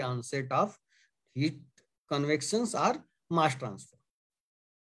 decide the onset of heat convections or mass transfer.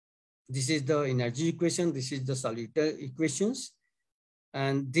 This is the energy equation. This is the solidity equations.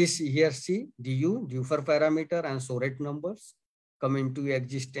 And this here see du, Duffer parameter and Soret numbers come into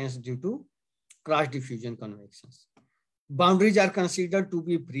existence due to cross diffusion convections. Boundaries are considered to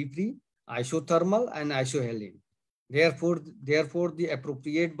be free, isothermal and isohalline. Therefore, the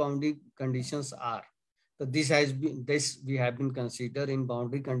appropriate boundary conditions are. So this we have been considered in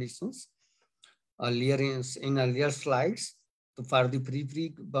boundary conditions earlier in earlier slides. So for the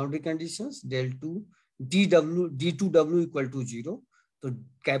free boundary conditions, del 2 d2w equal to 0. So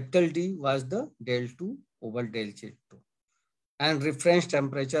capital D was the del 2 over del Z2. And reference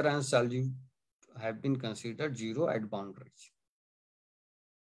temperature and solute have been considered 0 at boundaries.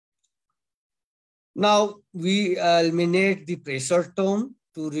 Now we eliminate the pressure term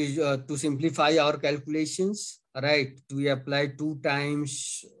to simplify our calculations, right? We apply 2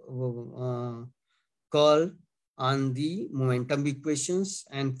 times curl on the momentum equations,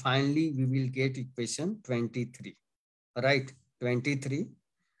 and finally we will get equation 23, right? 23,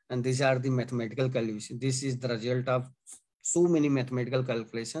 and these are the mathematical calculations. This is the result of so many mathematical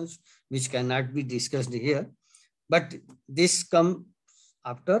calculations which cannot be discussed here, but this comes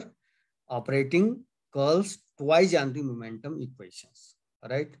after operating curls twice on the momentum equations,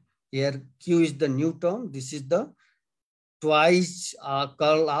 right? Here Q is the new term. This is the twice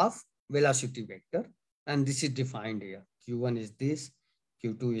curl of velocity vector, and this is defined here. Q1 is this,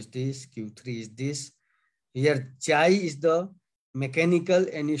 Q2 is this, Q3 is this. Here chi is the mechanical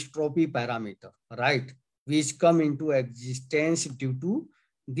anisotropy parameter, right? Which come into existence due to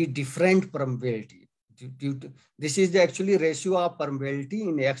the different permeability. This is the actually ratio of permeability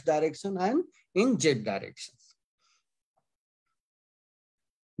in X direction and in Z directions.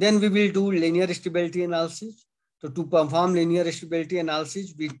 Then we will do linear stability analysis. So to perform linear stability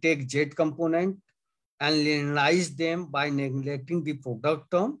analysis, we take Z component and linearize them by neglecting the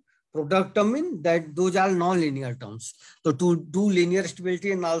product term. Product term means that those are non-linear terms. So to do linear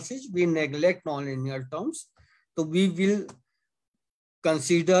stability analysis, we neglect non-linear terms. So we will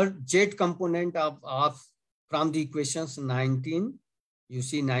consider Z component of from the equations 19, you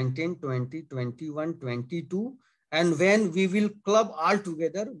see 19, 20, 21, 22. And when we will club all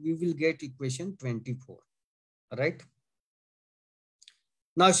together, we will get equation 24, right?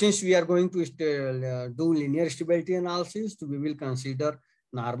 Now, since we are going to do linear stability analysis, we will consider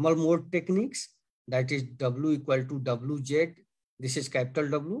normal mode techniques. That is W equal to WZ. This is capital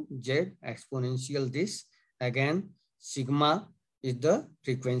W, Z exponential this. Again, sigma is the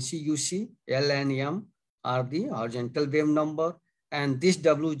frequency you see, L and M are the horizontal wave number, and this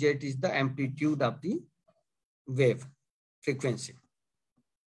WZ is the amplitude of the wave frequency.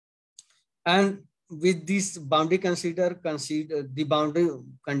 And with this boundary consider the boundary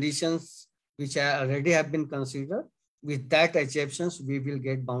conditions which already have been considered. With that exceptions, we will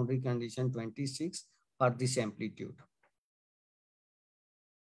get boundary condition 26 for this amplitude.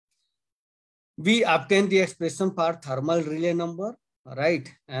 We obtain the expression for thermal Rayleigh number,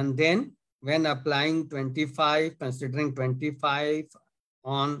 right? And then when applying 25, considering 25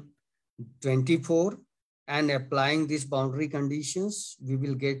 on 24 and applying these boundary conditions, we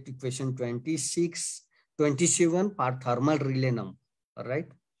will get equation 26, 27 for thermal Rayleigh number, right?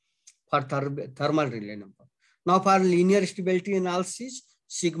 For thermal Rayleigh number. Now for linear stability analysis,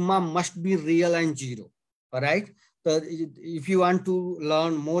 sigma must be real and 0, right? So if you want to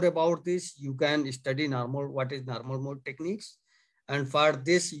learn more about this, you can study what is normal mode techniques. And for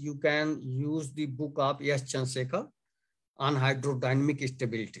this, you can use the book of S. Chandrasekhar on hydrodynamic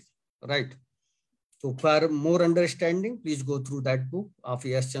stability, right? So for more understanding, please go through that book of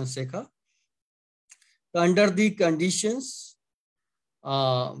S. Chandrasekhar. Under the conditions,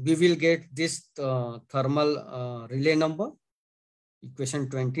 we will get this thermal Rayleigh number, equation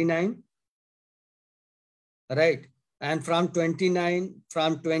 29, right? And from 29,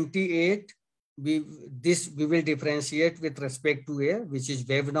 from 28, we will differentiate with respect to A, which is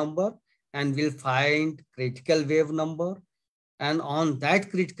wave number, and we'll find critical wave number. And on that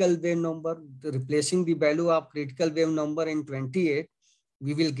critical wave number, replacing the value of critical wave number in 28,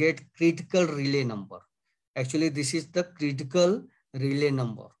 we will get critical Rayleigh number. Actually, this is the critical Rayleigh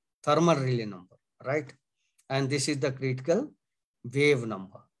number, thermal Rayleigh number, right? And this is the critical wave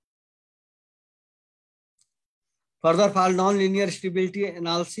number. Further, for nonlinear stability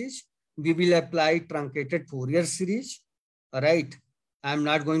analysis, we will apply truncated Fourier series, right? I'm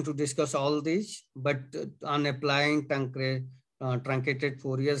not going to discuss all these, but on applying truncated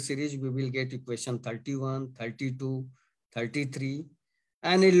Fourier series, we will get equation 31, 32, 33.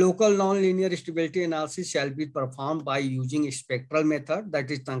 And a local nonlinear stability analysis shall be performed by using a spectral method, that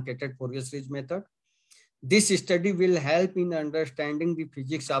is truncated Fourier series method. This study will help in understanding the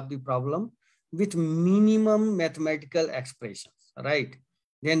physics of the problem with minimum mathematical expressions, right?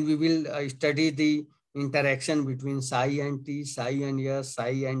 Then we will study the interaction between psi and t, psi and s,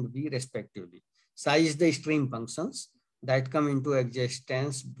 psi and v respectively. Psi is the stream functions that come into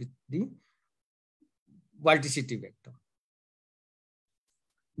existence with the vorticity vector.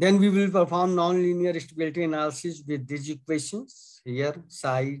 Then we will perform nonlinear stability analysis with these equations here: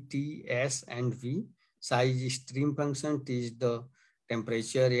 psi, t, s, and v. Psi is stream function, t is the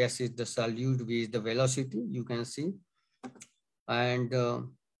temperature, s is the solute, v is the velocity, you can see. And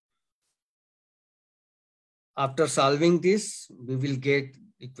after solving this, we will get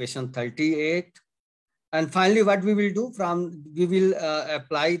equation 38. And finally, what we will do we will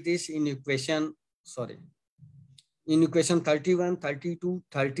apply this in equation 31, 32,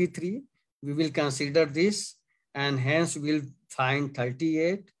 33, we will consider this, and hence we'll find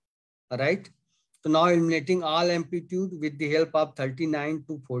 38, right? So now eliminating all amplitude with the help of 39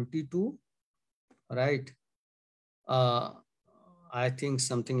 to 42, right? I think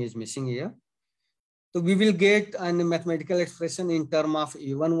something is missing here. So we will get a mathematical expression in term of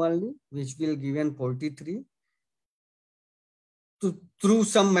A1 only, which will given 43. Through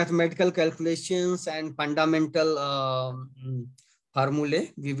some mathematical calculations and fundamental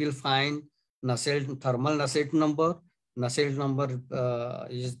formulae, we will find thermal Nusselt number. Nusselt number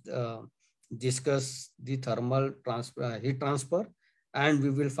is discuss the thermal heat transfer, and we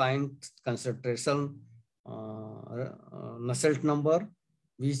will find concentration Nusselt number,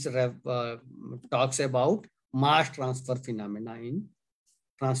 which talks about mass transfer phenomena in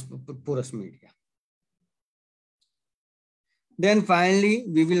porous media. Then finally,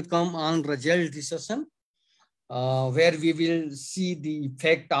 we will come on result discussion, where we will see the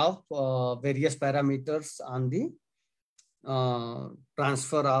effect of various parameters on the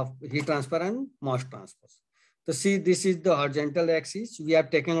transfer of heat transfer and mass transfer. So see, this is the horizontal axis. We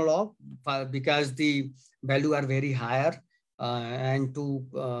have taken log because the value are very higher, and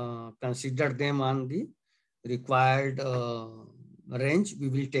to consider them on the required range, we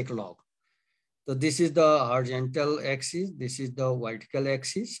will take log. So this is the horizontal axis, this is the vertical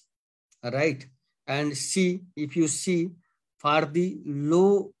axis, right? And see, if you see, for the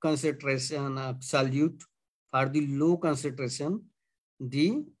low concentration solute, for the low concentration,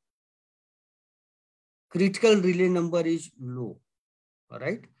 the critical relay number is low,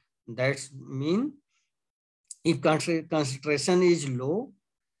 right? That's mean if concentration is low,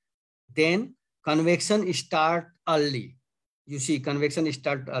 then convection start early. You see, convection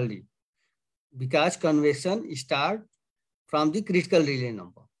start early, because convection start from the critical relay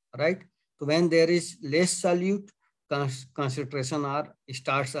number, right? So when there is less solute, concentration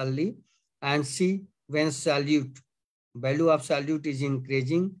starts early, and see, when solute, value of solute is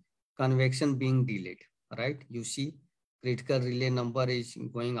increasing, convection being delayed, right? You see, critical relay number is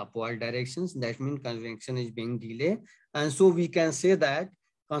going upward directions. That means convection is being delayed. And so we can say that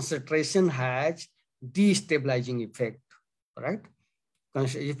concentration has destabilizing effect, right?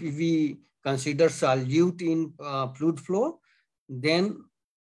 If we consider solute in fluid flow, then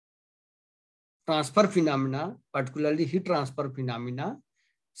transfer phenomena, particularly heat transfer phenomena,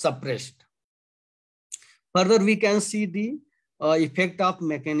 suppressed. Further, we can see the effect of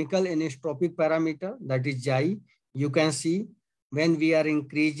mechanical anisotropic parameter, that is Chi. You can see when we are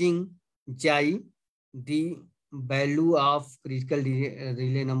increasing Chi, the value of critical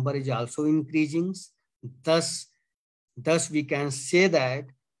relay number is also increasing. Thus we can say that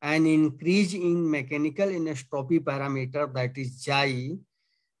an increase in mechanical anisotropy parameter, that is Chi,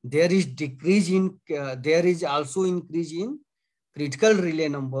 there is also increase in critical relay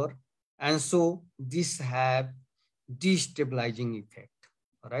number, and so this have destabilizing effect,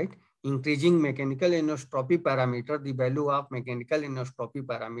 right? Increasing mechanical anisotropy parameter, the value of mechanical anisotropy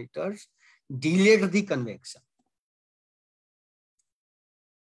parameters delayed the convection.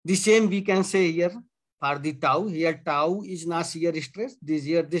 The same we can say here for the tau. Here tau is not shear stress.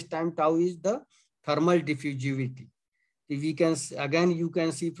 This time tau is the thermal diffusivity. We can again, you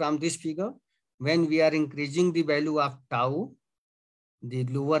can see from this figure, when we are increasing the value of tau, the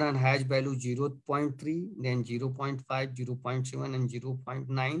lower and has value 0.3, then 0.5, 0.7, and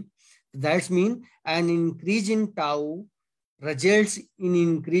 0.9. That means an increase in tau results in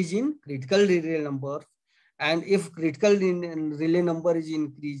increase in critical relay number. And if critical relay number is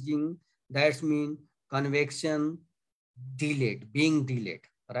increasing, that means convection being delayed,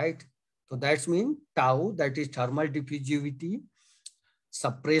 right? So that means tau, that is thermal diffusivity,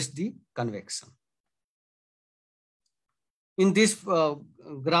 suppress the convection. In this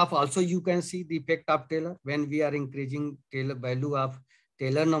graph also you can see the effect of Taylor when we are increasing Taylor value of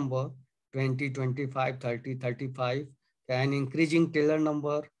Taylor number 20, 25, 30, 35, and increasing Taylor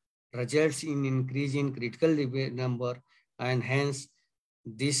number results in increase in critical number, and hence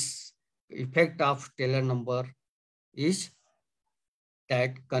this effect of Taylor number is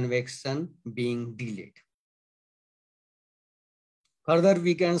that convection being delayed. Further,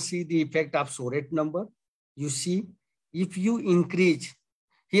 we can see the effect of Soret number. You see, if you increase,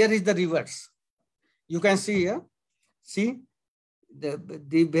 here is the reverse. You can see here, see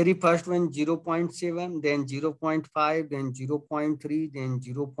the very first one 0.7, then 0.5, then 0.3, then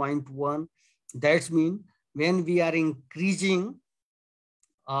 0.1. That's mean when we are increasing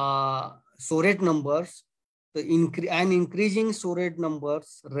Soret numbers, increasing Soret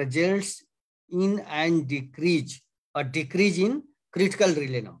numbers results in a decrease in critical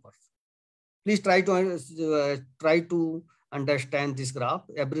relay numbers. Please try to understand this graph.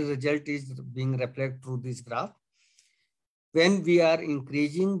 Every result is being reflected through this graph. When we are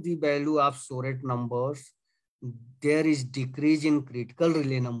increasing the value of Soret numbers, there is decrease in critical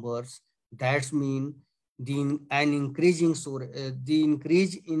relay numbers. That means the increase in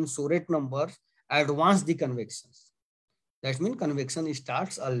Soret numbers advance the convections. That means convection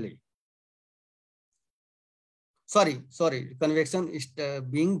starts early. Sorry, convection is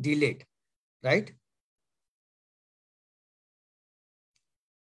being delayed, right?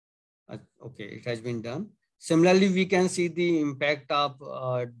 Okay, it has been done. Similarly, we can see the impact of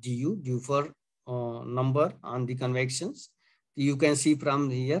due for number on the convections. You can see from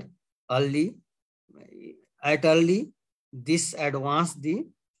here early, this advance the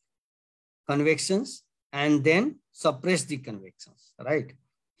convections and then suppress the convections, right?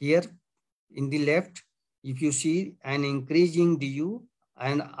 Here in the left, if you see an increasing du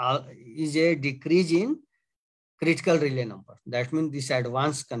and is a decrease in critical relay number. That means this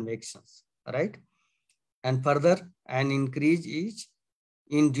advanced convections, right? And further, an increase is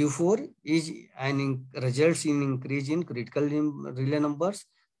in du4 is results in increase in critical relay numbers.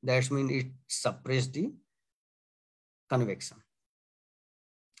 That means it suppresses the convection.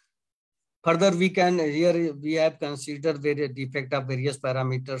 Further, we have considered the effect of various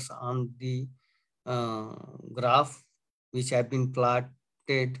parameters on the graph, which have been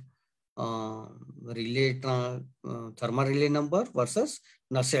plotted. Thermal relay number versus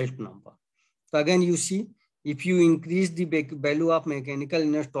Nusselt number. So again, you see, if you increase the value of mechanical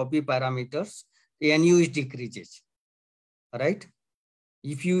inner-stopy parameters, NU is decreases, right?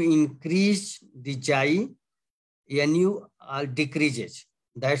 If you increase the Chi, NU decreases.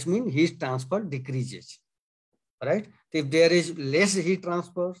 That means heat transfer decreases, right? If there is less heat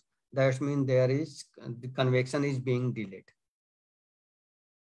transfer, that means the convection is being delayed.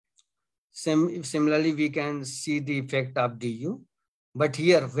 Similarly, we can see the effect of du. But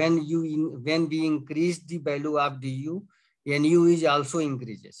here, when we increase the value of du, Nu is also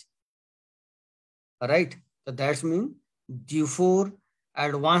increases. All right. So that means du4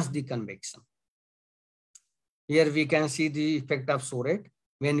 advance the convection. Here we can see the effect of Soret.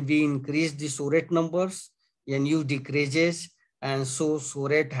 When we increase the Soret numbers, Nu decreases, and so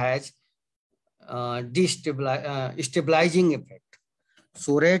Soret has stabilizing effect.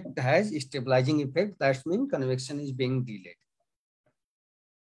 Soret has stabilizing effect. That means convection is being delayed.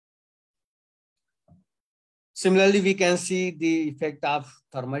 Similarly, we can see the effect of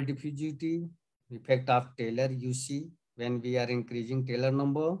thermal diffusivity, effect of Taylor. You see, when we are increasing Taylor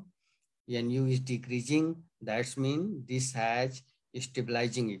number, Nu is decreasing. That means this has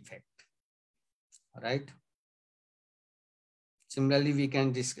stabilizing effect. All right. Similarly, we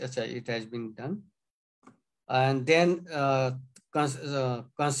can discuss, it has been done. And then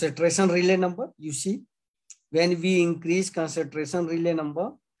concentration relay number, you see, when we increase concentration relay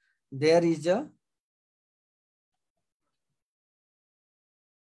number, there is a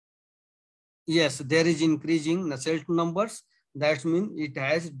there is increasing Nusselt numbers. That means it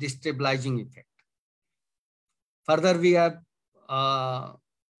has destabilizing effect. Further, we have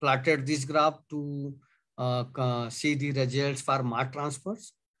plotted this graph to see the results for mass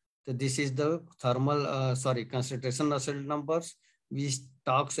transfers. So this is the thermal, concentration Nusselt numbers, which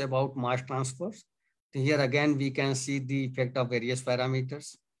talks about mass transfers. So here again, we can see the effect of various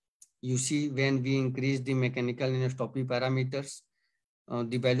parameters. You see, when we increase the mechanical inner-stopy parameters,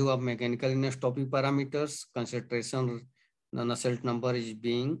 the value of mechanical inner-stopy parameters, concentration Nusselt number is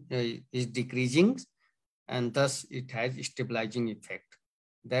decreasing, and thus it has stabilizing effect.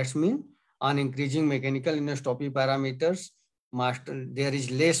 That means on increasing mechanical inner-stopy parameters, there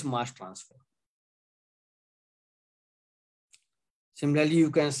is less mass transfer. Similarly, you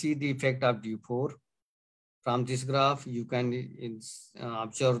can see the effect of D4. From this graph, you can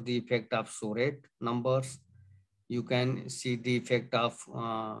observe the effect of Soret numbers. You can see the effect of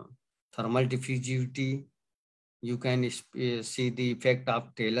thermal diffusivity. You can see the effect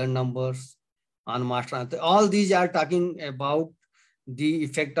of Taylor numbers on mass transfer. All these are talking about the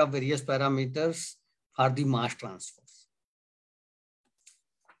effect of various parameters for the mass transfers.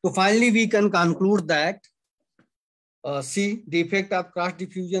 So finally, we can conclude that C, the effect of cross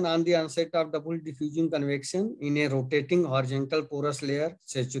diffusion on the onset of double diffusion convection in a rotating horizontal porous layer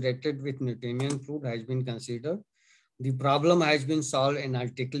saturated with Newtonian fluid has been considered. The problem has been solved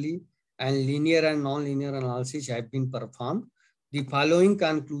analytically and linear and non-linear analysis have been performed. The following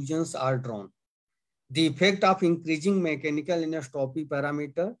conclusions are drawn. The effect of increasing mechanical inestropy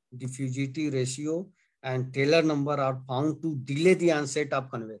parameter, diffusivity ratio, and Taylor number are found to delay the onset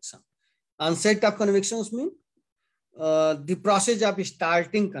of convection. Onset of convections mean the process of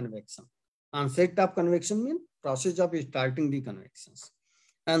starting convection. Onset of convection means process of starting the convections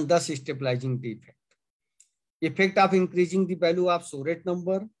and thus stabilizing the effect. Effect of increasing the value of Soret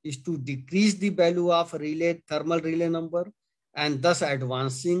number is to decrease the value of thermal relay number and thus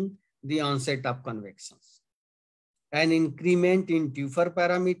advancing the onset of convections. An increment in Duffer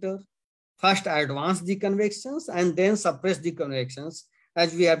parameter first advance the convections and then suppress the convections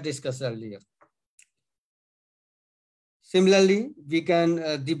as we have discussed earlier. Similarly, we can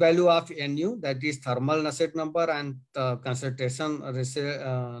the value of Nu, that is thermal Nusselt number and concentration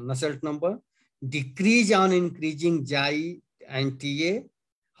Nusselt number, decrease on increasing Xi and Ta,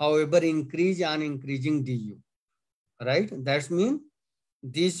 however, increase on increasing Du. Right? That means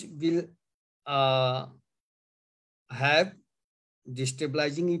this will have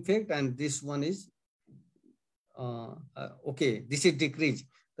destabilizing effect, and this one is okay. This is decrease.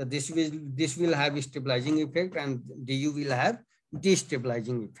 So this will have a stabilizing effect, and Du will have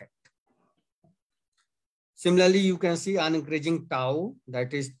destabilizing effect. Similarly, you can see on increasing tau,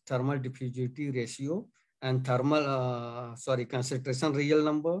 that is thermal diffusivity ratio, and thermal concentration relay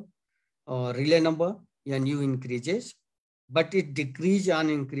number, Nu increases, but it decreases on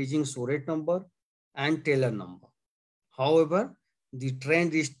increasing Soret number and Taylor number. However, the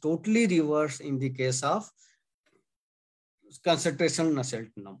trend is totally reversed in the case of concentration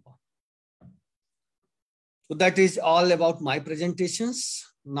Nusselt number. So that is all about my presentations.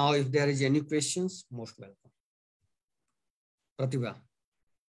 Now, if there is any questions, most welcome. Pratibha.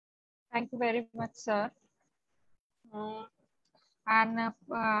 Thank you very much, sir.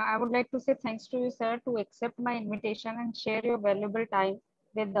 I would like to say thanks to you, sir, to accept my invitation and share your valuable time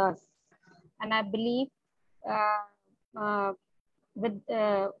with us. And I believe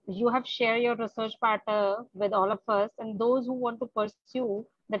you have shared your research part with all of us, and those who want to pursue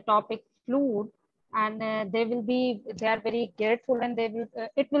the topic fluid, and they are very grateful, and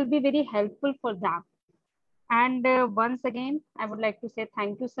it will be very helpful for them. And once again, I would like to say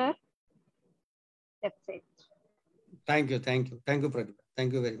thank you, sir. That's it. Thank you, Pratibha.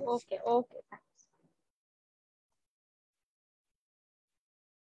 Thank you very much. Okay.